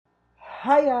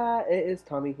Hiya, it is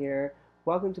Tommy here.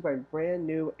 Welcome to my brand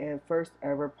new and first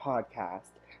ever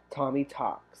podcast, Tommy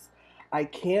Talks. I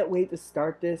can't wait to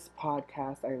start this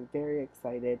podcast. I am very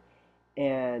excited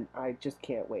and I just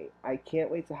can't wait. I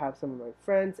can't wait to have some of my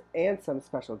friends and some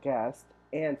special guests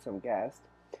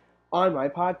on my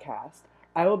podcast.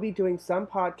 I will be doing some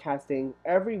podcasting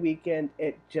every weekend.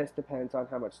 It just depends on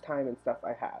how much time and stuff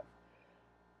I have.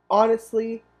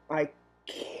 Honestly, I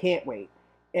can't wait.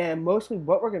 And mostly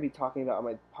what we're going to be talking about on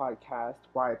my podcast,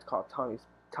 why it's called Tommy's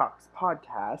Talks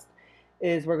Podcast,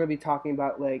 is we're going to be talking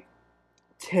about like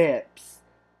tips,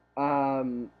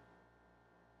 um,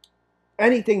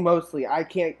 anything mostly. I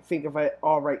can't think of it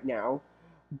all right now,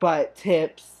 but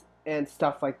tips and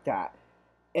stuff like that.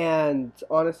 And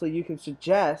honestly, you can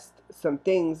suggest some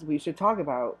things we should talk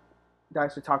about that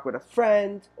I should talk with a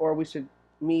friend, or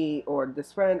me or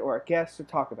this friend or a guest should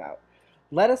talk about.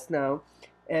 Let us know,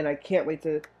 and I can't wait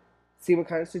to see what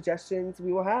kind of suggestions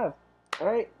we will have. All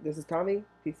right, this is Tommy.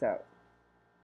 Peace out.